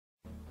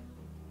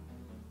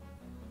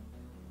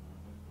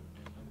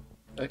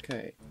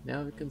Okay,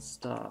 now we can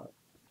start.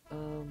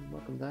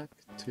 Welcome back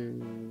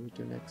to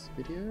the next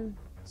video.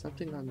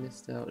 Something I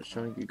missed out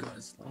showing you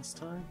guys last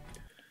time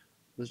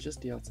was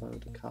just the outside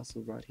of the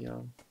castle right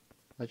here.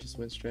 I just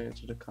went straight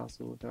into the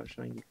castle without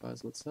showing you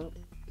guys what's up.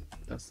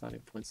 Our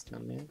starting point's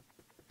down there.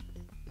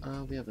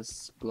 We have a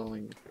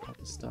glowing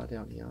star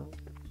down here,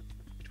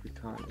 which we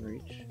can't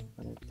reach,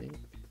 I don't think.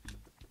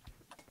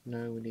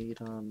 No, we need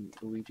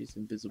Luigi's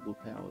invisible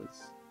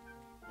powers.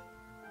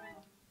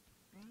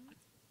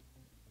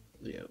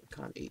 Yeah, we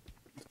can't eat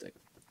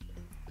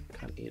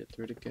it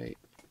through the gate.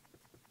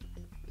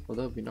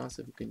 Although it'd be nice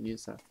if we can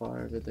use that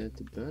fire over there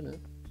to burn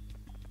it.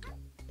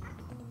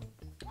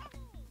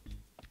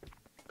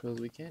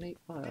 Because we can't eat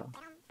fire.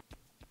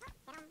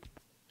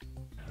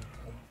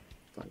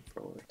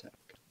 Flamethrower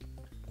attack.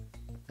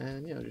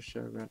 And yeah, I'll just show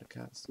around the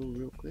castle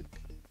real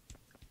quick.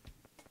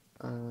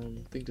 I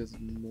think there's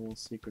more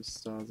secret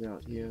stars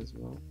out here as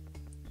well.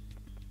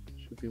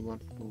 Should be one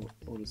for,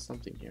 or there's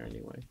something here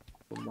anyway.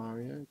 For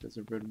Mario, there's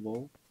a red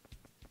wall.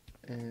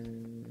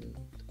 And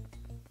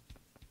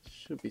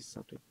should be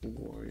something for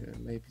Wario,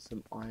 maybe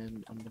some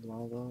iron under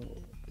lava.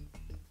 Or...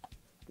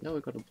 Now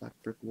we've got a black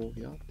brick wall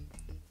here.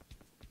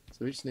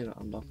 So we just need to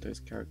unlock those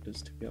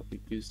characters to be able to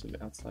use them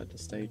outside the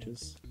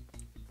stages.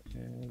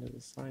 And there's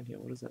a sign here,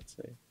 what does that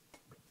say?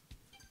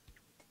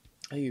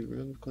 Hey,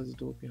 remember to close the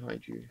door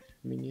behind you.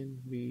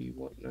 Minion, we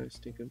want no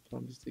stinking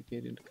plumbers to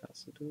get into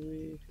castle, do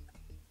we?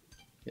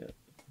 Yeah.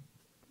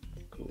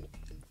 Cool.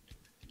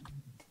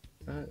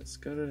 Alright, let's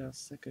go to our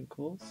second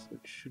course,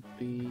 which should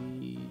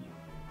be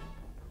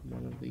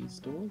one of these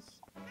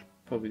doors.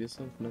 Probably this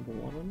one with number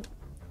 1 on it.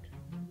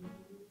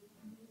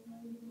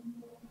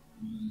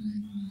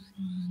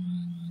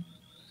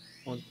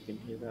 Once you can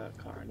hear that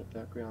car in the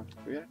background,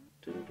 react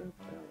to the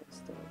power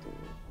start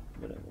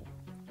or whatever.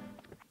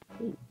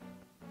 Ooh.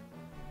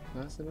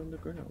 Nice and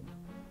underground.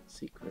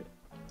 Secret.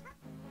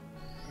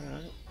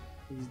 Alright,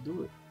 let's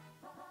do it.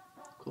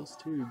 Course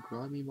 2,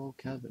 Grimymole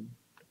Cavern.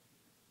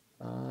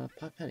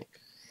 Pipe Panic.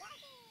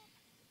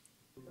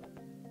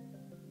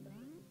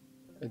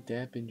 A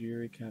damp and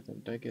dreary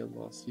cavern. Don't get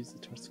lost. Use the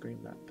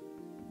touchscreen map.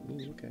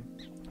 Ooh, okay.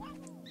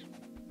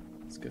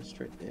 Let's go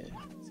straight there.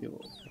 See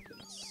what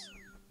happens.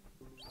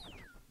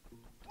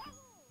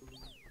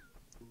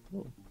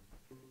 Oh.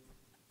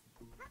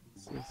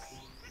 What's this?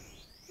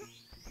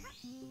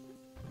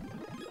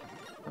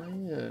 Oh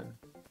yeah.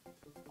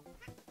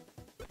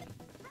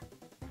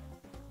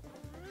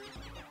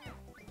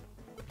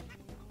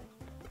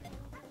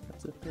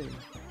 That's a thing.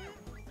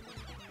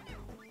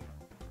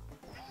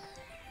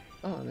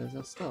 Oh, there's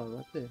our star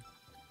right there.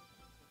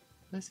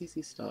 Nice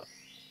easy start.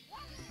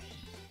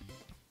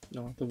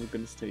 No, I thought we were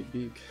gonna stay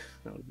big.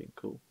 That would've been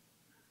cool.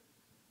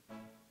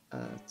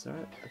 It's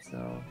alright, that's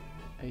our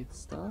 8th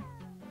star.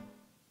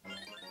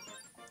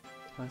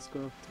 High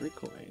score of 3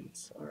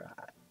 coins,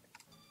 alright.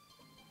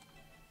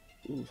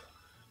 Ooh,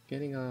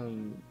 getting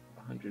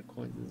 100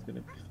 coins is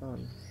gonna be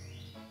fun.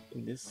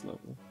 In this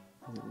level.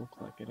 Doesn't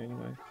look like it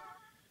anyway.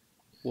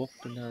 Walk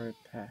the narrow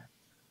path.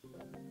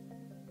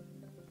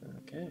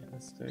 Okay,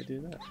 let's go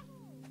do that.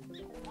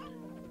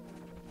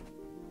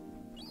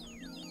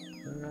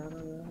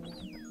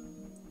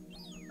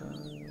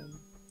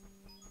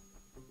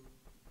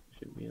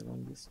 Should be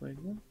along this way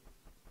here.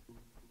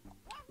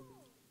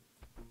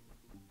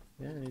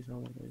 Yeah, these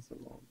holidays are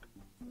long.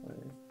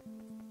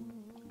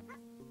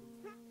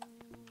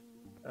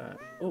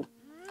 Oh!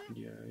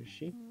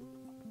 Yoshi.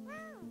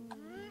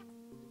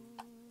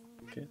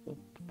 Careful.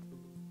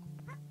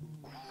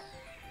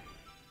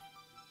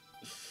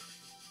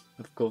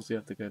 Of course we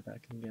have to go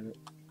back and get it.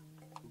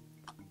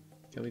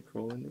 Can we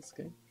crawl in this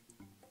game?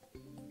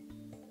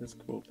 Let's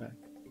crawl back.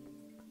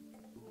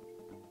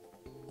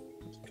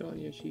 Keep going,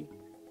 Yoshi.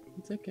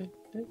 It's okay.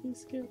 Don't be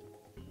scared.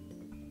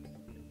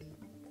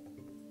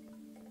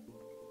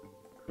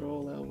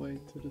 Crawl our way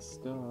to the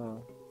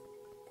star.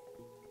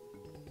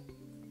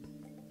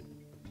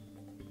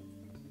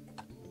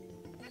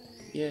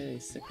 Yay,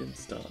 2nd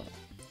star.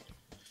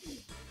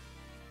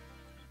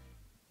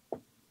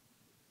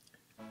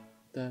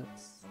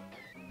 That's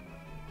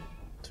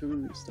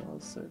 2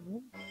 stars so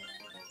far.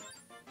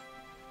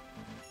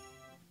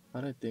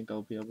 I don't think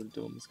I'll be able to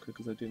do them as quick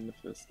as I did in the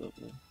first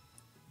level.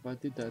 If I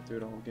did that through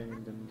the whole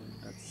game, then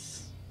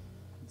that's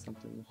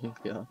something wrong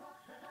here.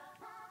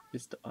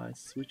 It's the ice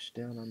switch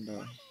down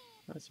under.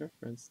 Nice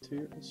reference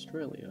to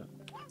Australia.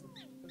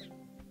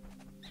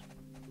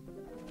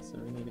 So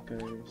we need to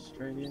go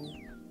straight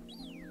in,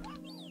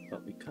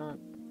 but we can't.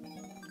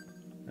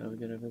 How do we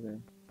get over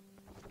there?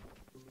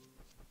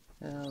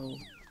 How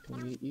can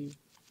we eat you?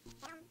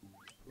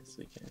 Yes,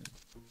 we can.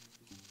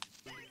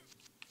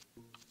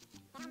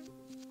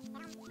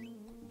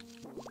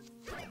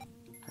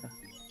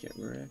 Get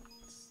wrecked,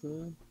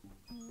 son.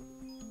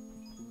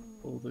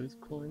 All those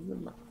coins are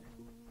mine.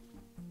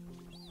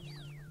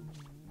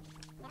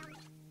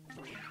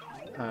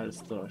 I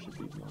just thought I should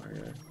beat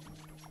Mario.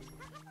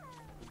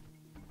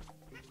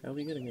 How are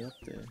we gonna get up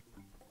there?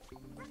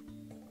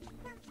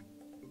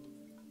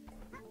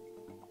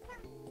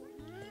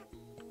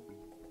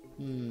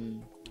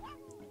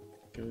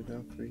 Shall we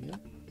go through here?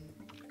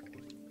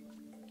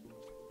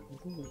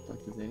 Doesn't look like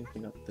there's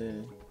anything up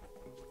there.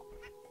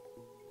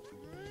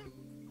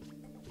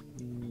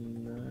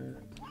 No.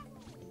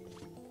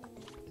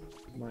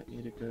 Might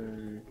need to go...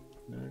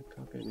 No,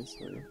 can't go this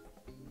way.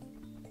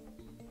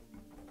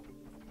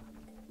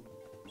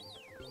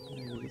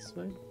 Maybe this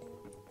way?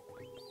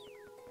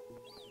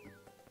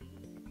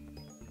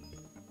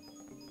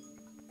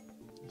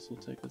 This will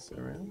take us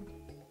around.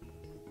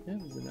 Yeah,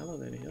 there's an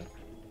elevator here.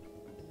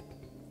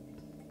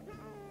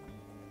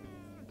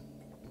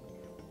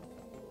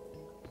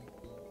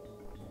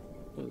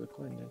 Oh, there's a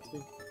coin there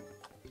too.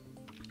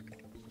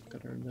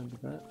 Gotta remember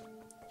that.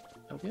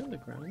 Are we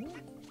underground now?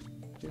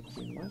 Yes,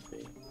 we might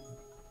be.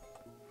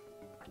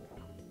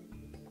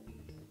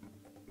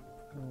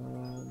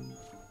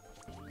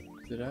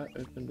 Did I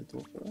open the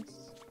door for us?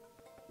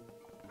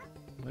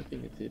 I'm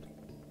hoping it did.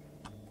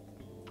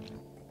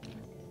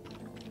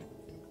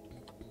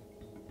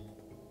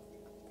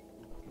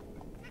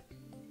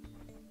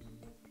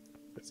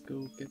 Let's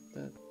go get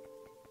that.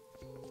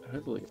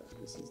 Hopefully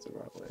this is the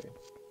right way.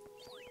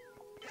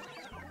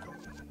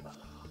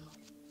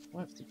 I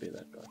have to be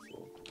that guy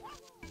for.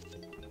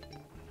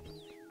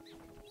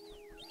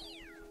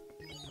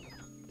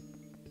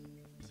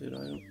 Did I?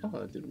 Oh,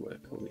 it did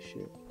work. Holy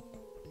shit.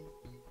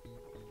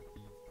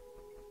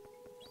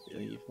 Are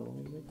you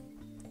following me?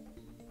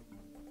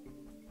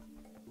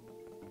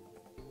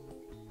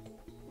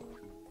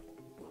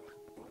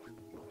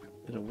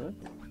 Did it work?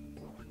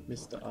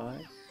 Mr.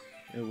 I?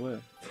 It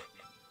worked.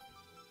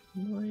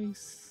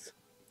 Nice.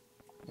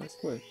 Nice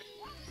work.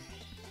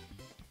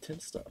 10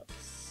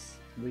 stars.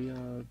 We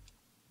are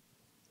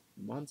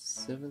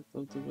 1/7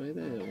 of the way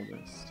there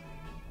almost.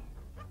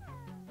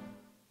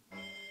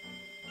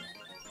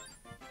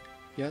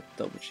 Yeah,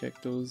 double check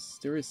those.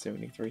 There is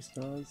 73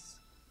 stars.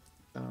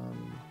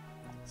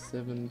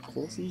 7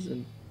 courses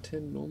and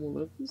 10 normal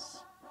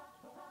levels.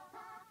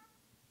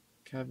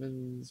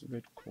 Caverns,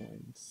 red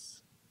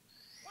coins.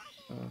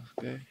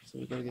 Okay, so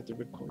we gotta get the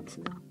red coins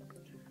here.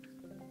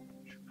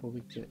 Should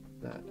probably get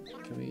that.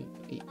 Can we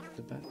eat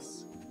the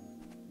bats?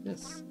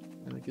 Yes,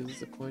 and it gives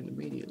us a coin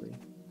immediately.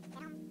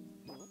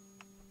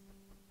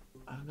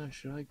 I don't know,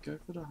 should I go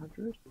for the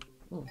 100?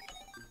 Oh.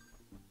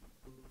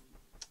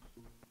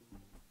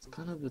 It's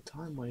kind of a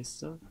time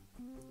waster.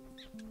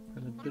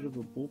 And a bit of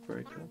a ball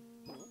breaker.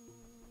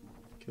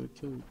 Can we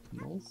kill the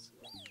moles?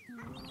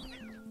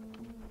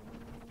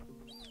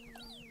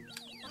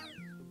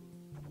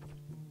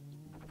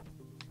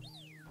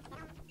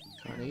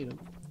 Can't eat them.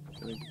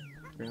 Can we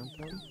ground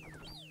pound?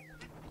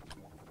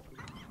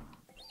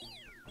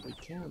 We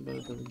can, but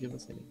it doesn't give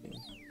us anything.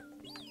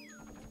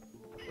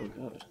 Oh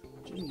god.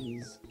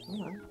 Jeez.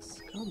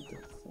 Relax. Calm the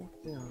fuck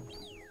down.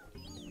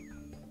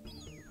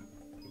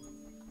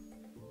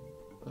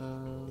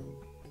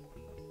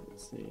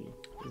 Let's see.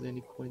 Is there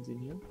any coins in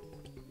here?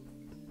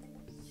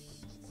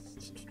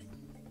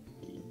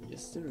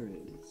 Yes, there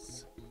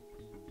is.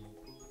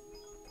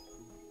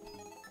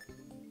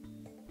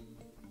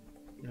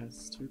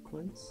 That's 2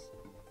 coins.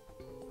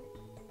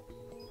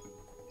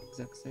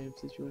 Exact same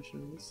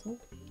situation on this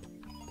side.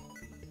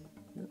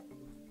 Yep.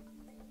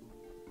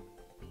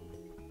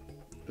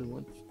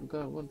 We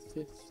got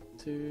 1/5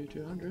 to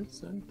 200,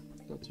 so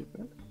not too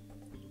bad.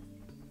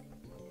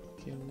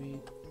 Can we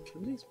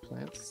kill these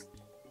plants?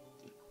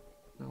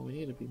 No, we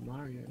need to be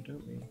Mario,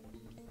 don't we?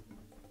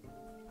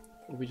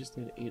 Or we just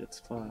need to eat its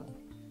fire.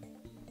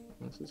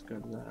 Let's just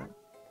grab that.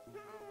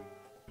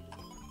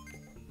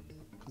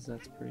 Because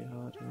that's pretty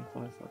hard and if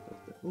I fuck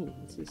up there. Ooh,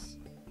 what's this?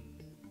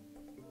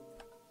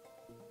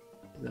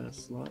 Is that a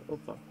slide? Oh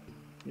fuck.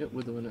 Yep,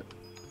 we're doing it.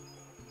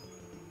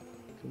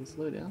 Can we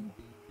slow down?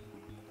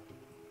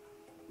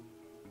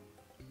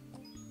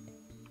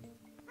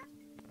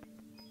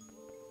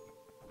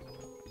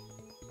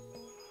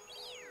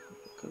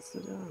 Cuts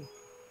it down.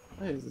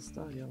 Hey, there's a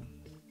star here.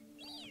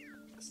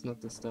 It's not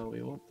the star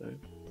we want though.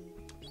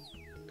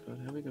 God,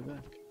 how do we go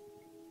back?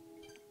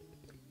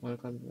 Wanna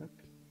climb back?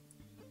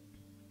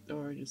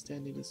 Or just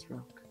standing this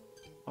rock.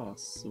 Oh,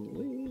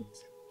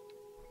 sweet!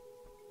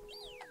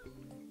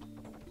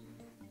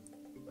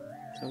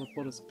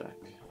 Teleport us back.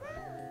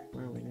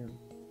 Where are we now?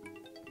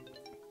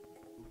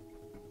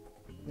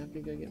 Now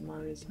we go get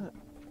Mario's hut.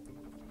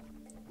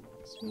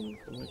 Sweet,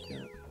 I'll work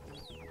out.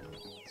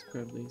 Let's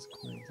grab these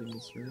coins in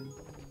this room.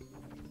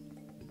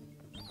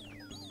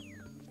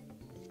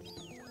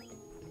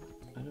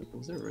 I don't.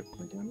 Was there a red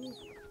coin down there?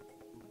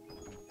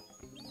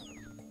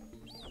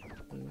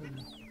 I don't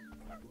know.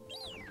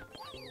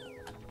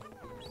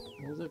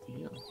 What was over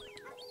here?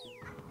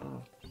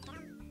 Oh.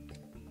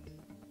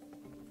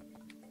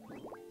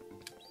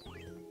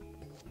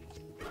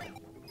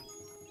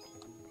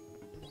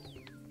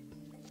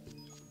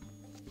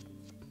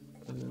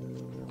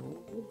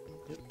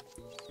 Yep.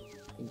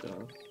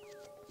 Go.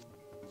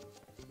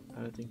 I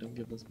don't think they'll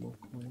give us more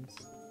coins.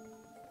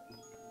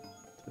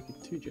 That'd be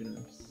too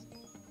generous.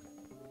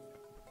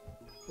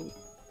 Oh,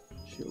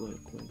 shitload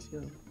of coins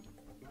here.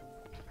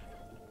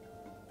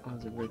 Oh,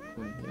 there's a red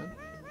coin here.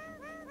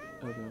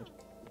 Oh god.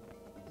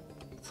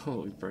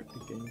 thought we broke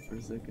the game for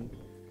a second.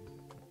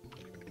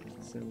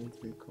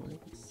 73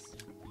 coins.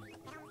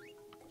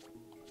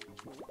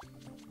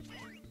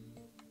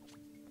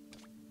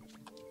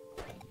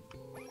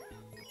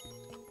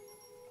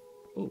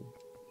 Oh,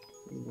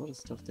 there's a lot of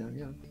stuff down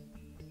here.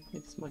 Hey,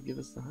 this might give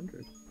us the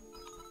 100.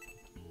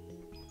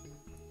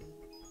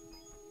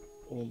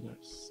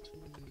 Almost.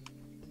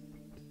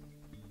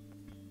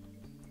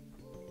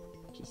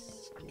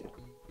 Just get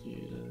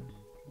you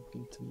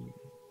to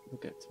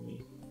look at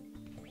me.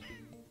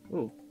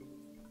 Oh,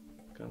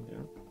 calm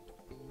down.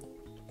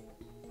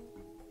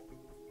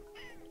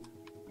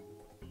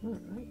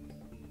 Alright.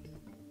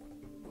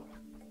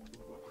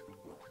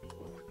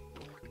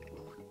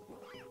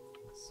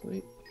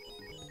 Sweet.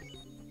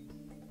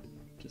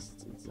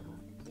 Just exact.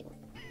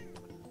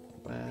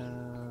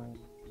 Wow.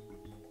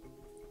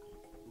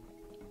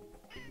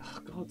 Oh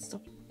god,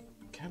 stop.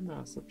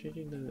 Camera, stop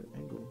changing the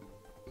angle.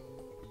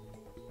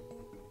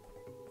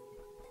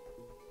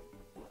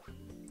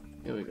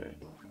 Here we go.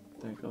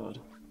 Thank god.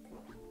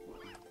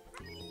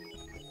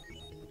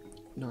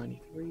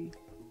 93.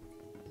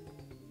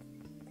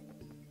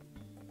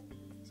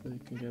 So we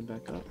can go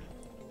back up.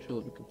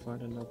 Surely we can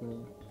find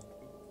another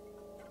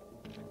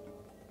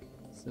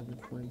 7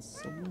 coins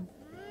somewhere.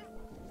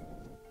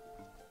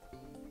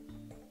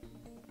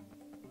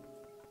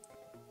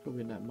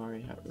 Probably in that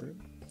Mario hat room.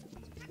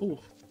 Oh!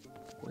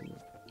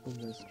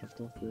 Almost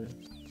dropped off there.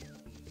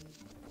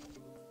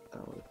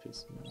 That would have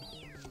pissed me off.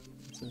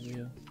 What's over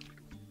here?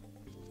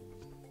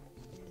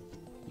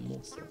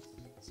 More stuff.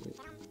 Sweet.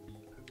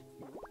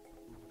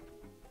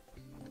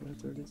 Can I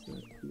throw this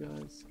at you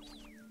guys?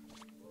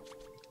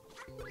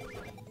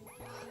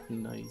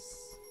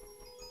 Nice.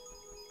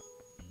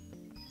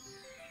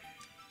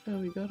 Oh,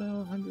 we got our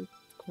 100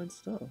 coin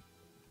star.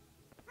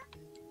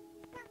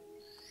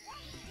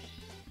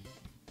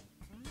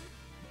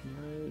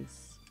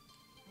 Nice.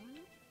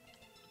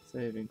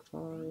 Saving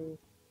file.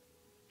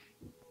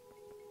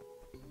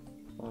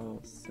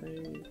 File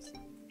saves.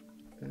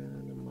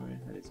 And my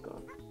head is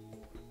gone.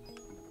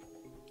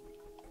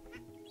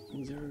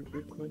 Is there a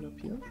red coin up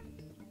here?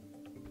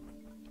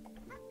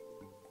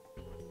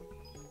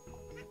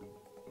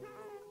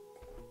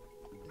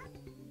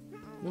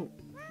 No,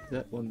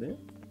 that one there?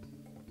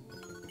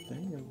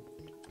 Damn.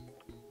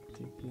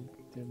 Thinking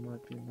there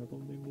might be another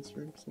one in this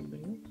room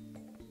somewhere.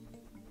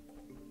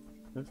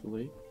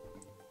 Hopefully,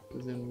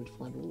 because then we'd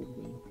find all of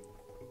them.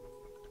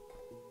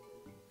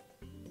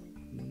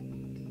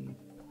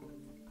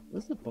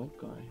 Where's the bump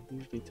guy? He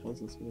usually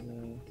tells us when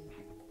I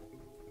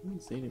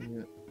haven't seen him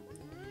yet.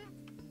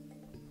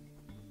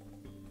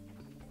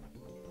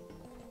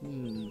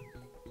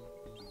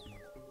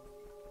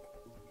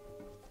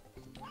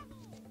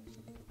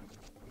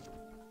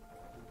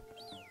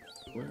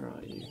 Where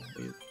are you?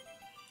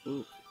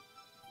 Ooh.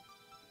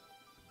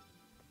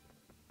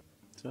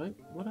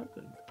 What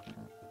happened?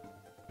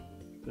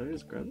 Did I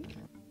just grab it?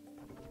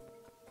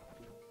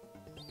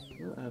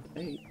 Well, I have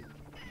 8.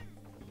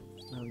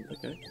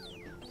 Okay.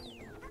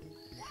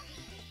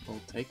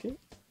 I'll take it.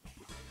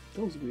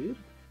 That was weird.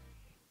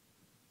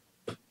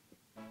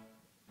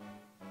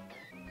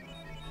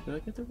 Did I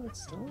get the right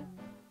star?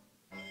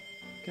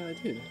 Okay, I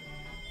did.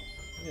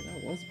 Yeah,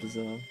 that was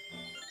bizarre.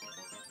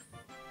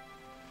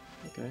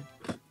 Okay.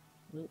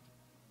 Well,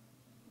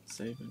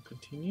 save and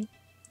continue.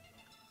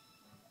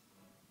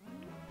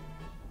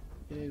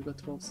 Yeah, we've got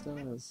 12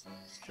 stars.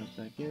 Let's jump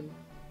back in.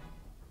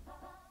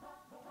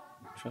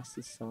 Trust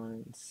the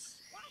signs.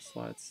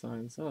 Slide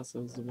signs. Oh, so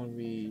it was the one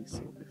we saw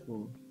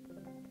before.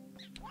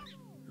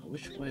 Oh,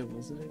 which way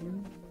was it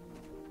again?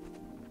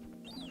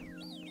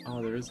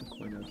 Oh, there is a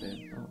coin out there.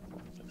 Oh,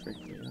 that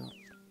freaked me out.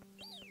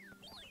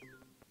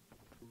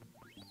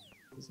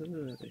 Is it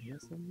over here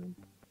something?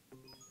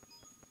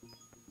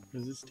 Or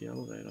is this the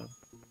elevator?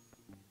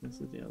 This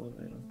is the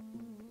elevator.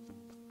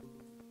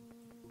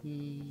 I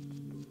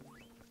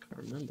can't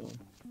remember.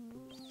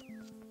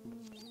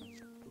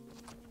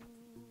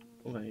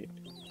 Wait.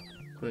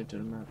 According to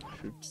the map,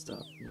 should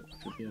start.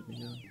 Should be over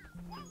here.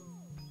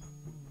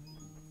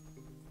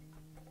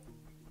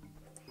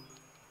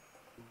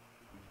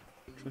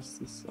 Trust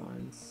the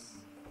signs.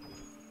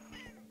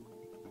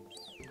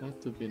 There'll have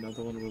to be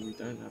another one where we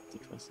don't have to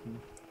trust them.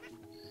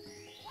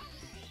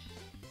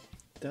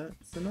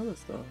 That's another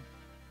star.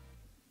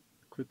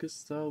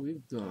 Quickest star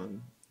we've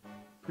done.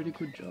 Pretty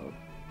good job.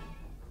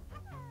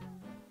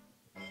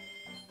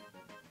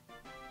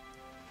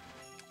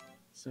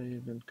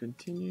 Save and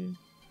continue.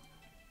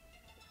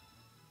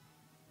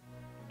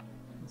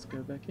 Let's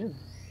go back in.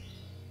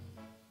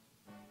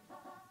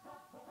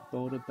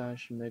 Boulder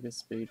Bash Mega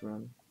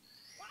Speedrun.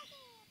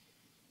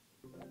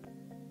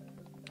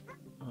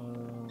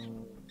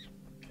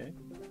 Okay.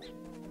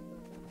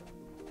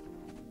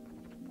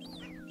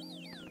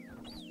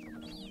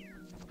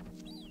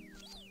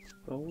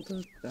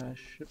 Boulder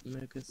Bash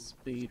Mega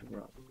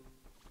Speedrun.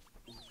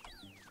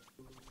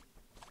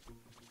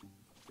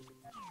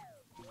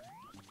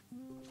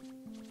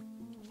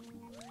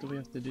 Do we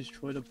have to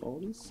destroy the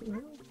boulders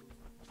somehow?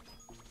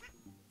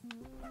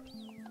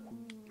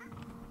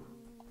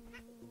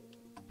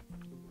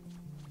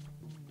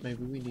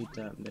 Maybe we need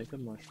that mega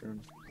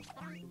mushroom.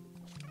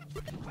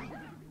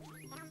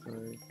 So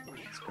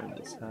let's grab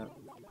this hat.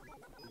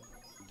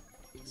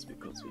 Just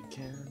because we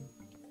can.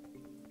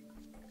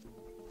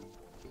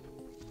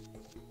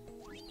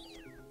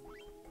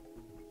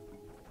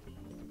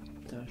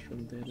 Dash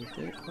from there to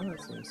there. Oh,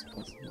 that seems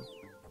possible.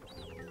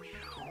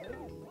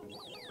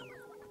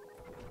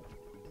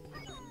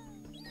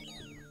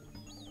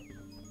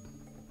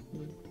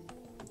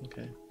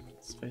 Okay,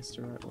 let's face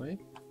the right way.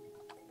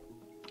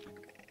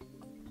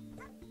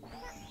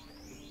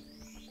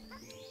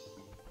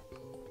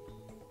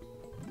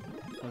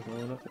 I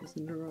don't know if it's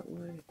in the right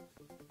way.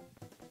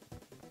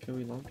 Can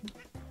we launch it?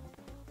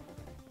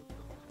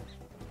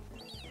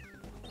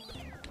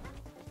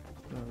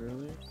 Not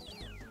really.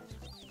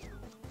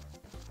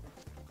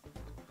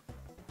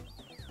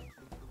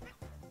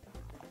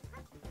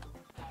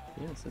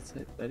 Yes, that's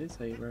it. That is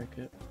how you break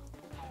it.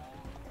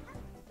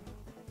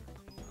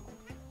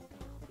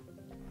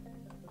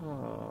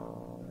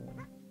 Oh.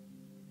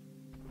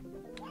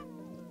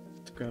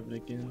 Let's grab it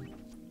again.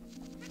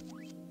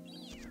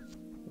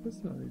 What is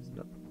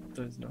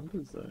those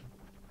numbers though?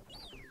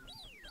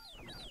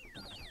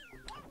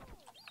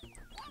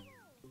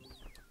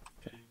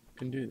 Okay,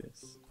 can do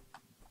this.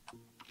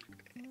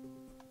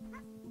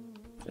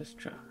 Let's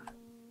try.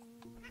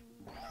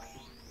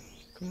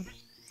 Come on.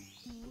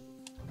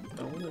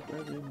 I want to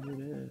grab it in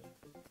midair.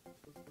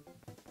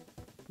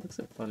 Looks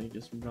so funny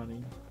just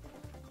running.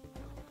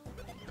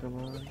 Come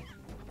on.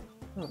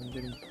 Oh, I'm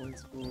getting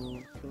points for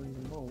killing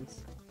the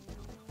moles.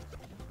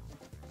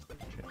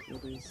 Check all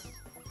these.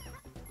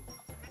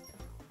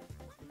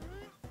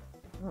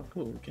 Oh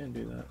cool, we can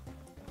do that.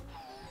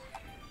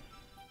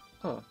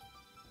 Oh.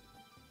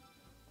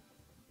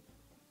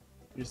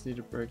 We just need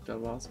to break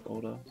that last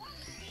boulder.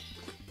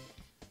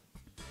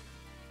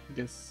 I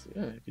guess,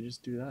 yeah, you can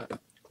just do that.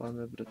 Climb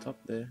over the top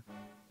there.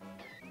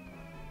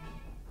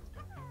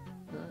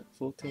 Alright,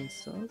 14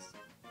 stars.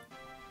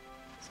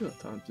 Still got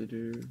time to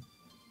do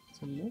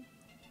some more.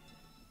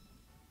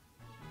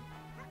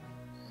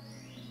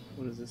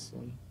 What is this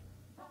one?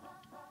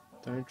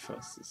 Don't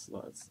trust the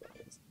slide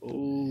stars.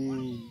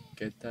 Oh,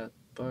 get that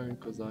bone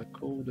because I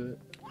called it.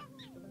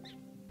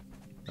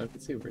 I can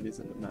see where it is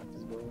in the map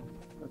as well.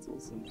 That's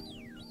awesome.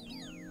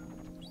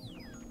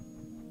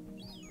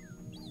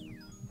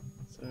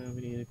 So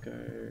we need to go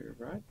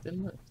right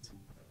then left.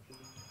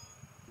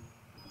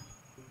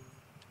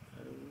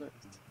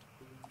 Left.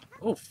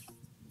 Oh,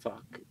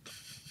 fuck.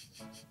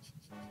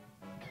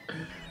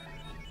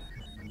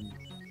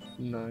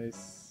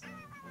 Nice.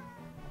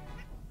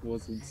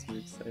 Wasn't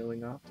smooth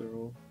sailing after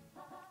all.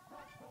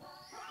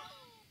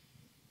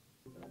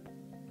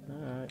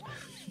 Alright.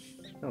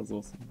 That was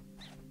awesome.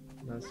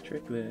 Nice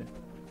trick there.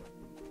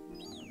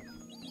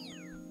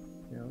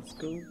 Now let's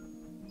go.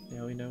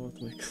 Now we know what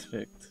to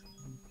expect.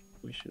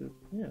 We should,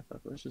 yeah,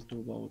 fuck, let's just do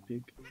a lava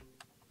pig.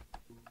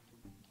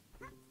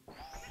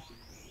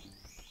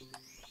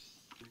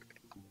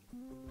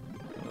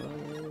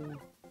 Oh,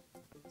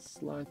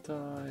 slide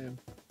time.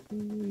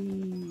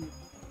 Whee.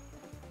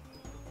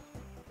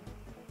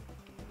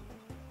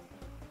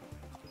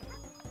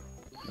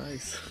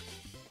 Nice.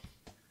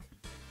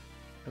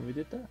 And we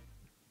did that.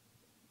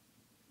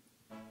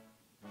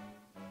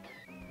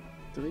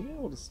 Did we get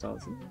all the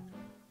stars in?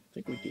 I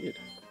think we did.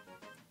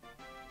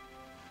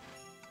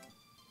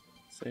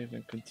 Save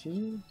and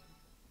continue.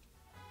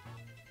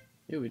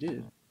 Yeah, we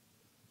did.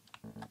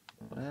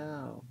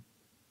 Wow.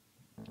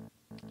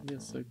 You're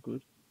so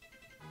good.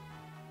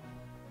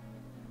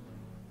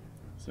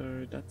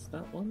 So that's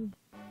that one.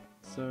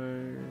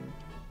 So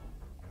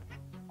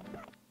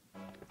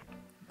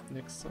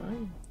next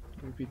time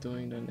we'll be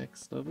doing the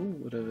next level,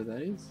 whatever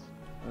that is.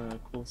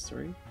 Course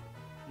 3.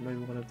 Maybe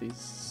one of these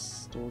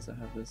stores that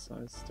have the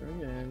size 3,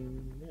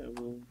 and yeah,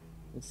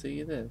 we'll see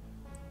you there.